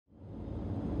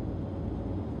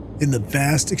In the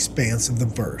vast expanse of the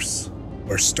verse,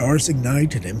 where stars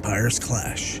ignite and empires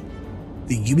clash,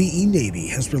 the UBE Navy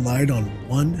has relied on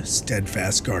one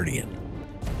steadfast guardian,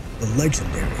 the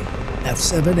legendary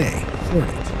F7A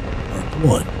Mark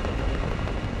 1.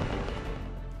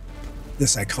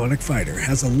 This iconic fighter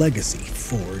has a legacy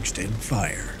forged in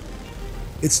fire,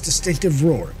 its distinctive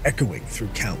roar echoing through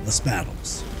countless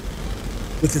battles.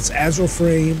 With its agile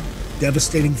frame,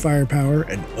 devastating firepower,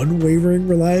 and unwavering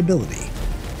reliability,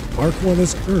 Mark 1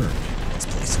 has earned its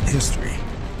place in history.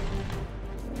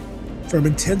 From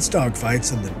intense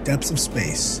dogfights in the depths of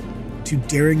space to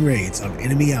daring raids on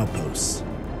enemy outposts,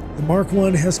 the Mark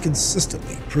 1 has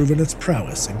consistently proven its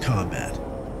prowess in combat.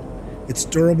 Its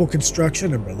durable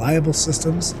construction and reliable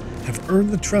systems have earned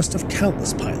the trust of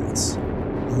countless pilots,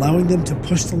 allowing them to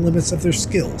push the limits of their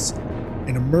skills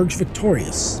and emerge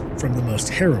victorious from the most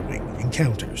harrowing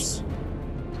encounters.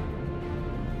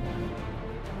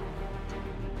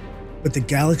 But the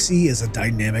galaxy is a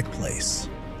dynamic place,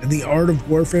 and the art of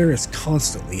warfare is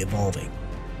constantly evolving.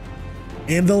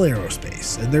 Anvil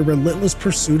Aerospace and their relentless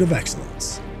pursuit of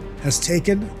excellence has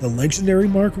taken the legendary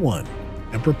Mark 1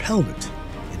 and propelled it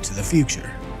into the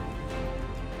future.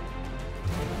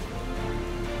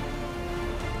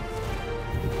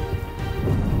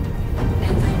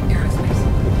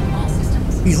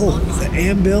 Behold the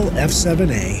Anvil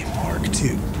F7A Mark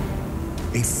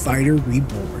 2, a fighter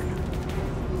reborn.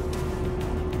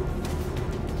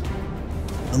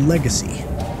 A legacy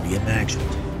reimagined.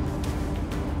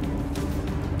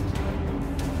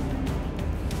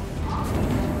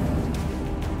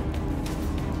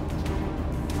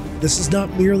 This is not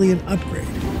merely an upgrade,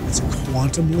 it's a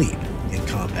quantum leap in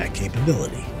combat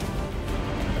capability.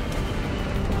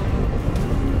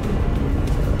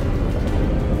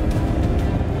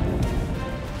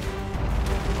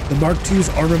 The Mark II's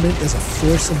armament is a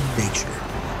force of nature,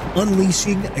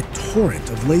 unleashing a torrent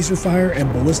of laser fire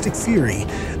and ballistic fury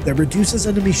that reduces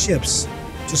enemy ships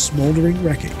to smoldering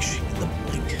wreckage in the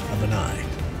blink of an eye.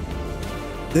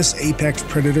 This apex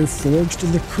predator, forged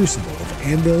in the crucible of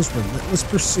Anvil's relentless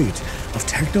pursuit of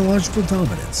technological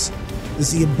dominance,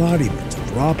 is the embodiment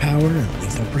of raw power and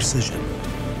lethal precision,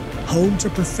 honed to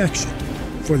perfection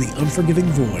for the unforgiving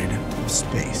void of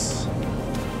space.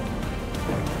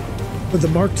 But the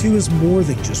Mark II is more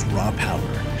than just raw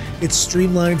power. Its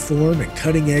streamlined form and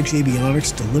cutting-edge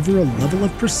avionics deliver a level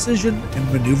of precision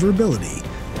and maneuverability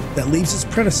that leaves its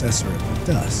predecessor in the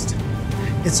dust.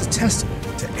 It's a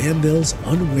testament to Anvil's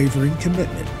unwavering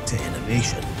commitment to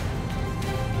innovation.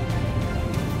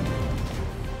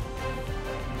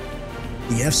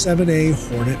 The F7A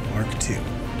Hornet Mark II,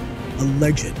 a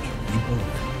legend reborn.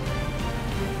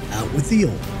 Out with the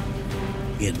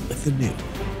old, in with the new.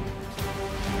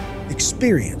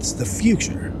 Experience the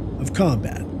future of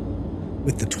combat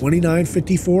with the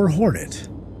 2954 Hornet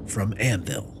from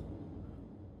Anvil.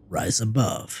 Rise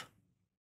above.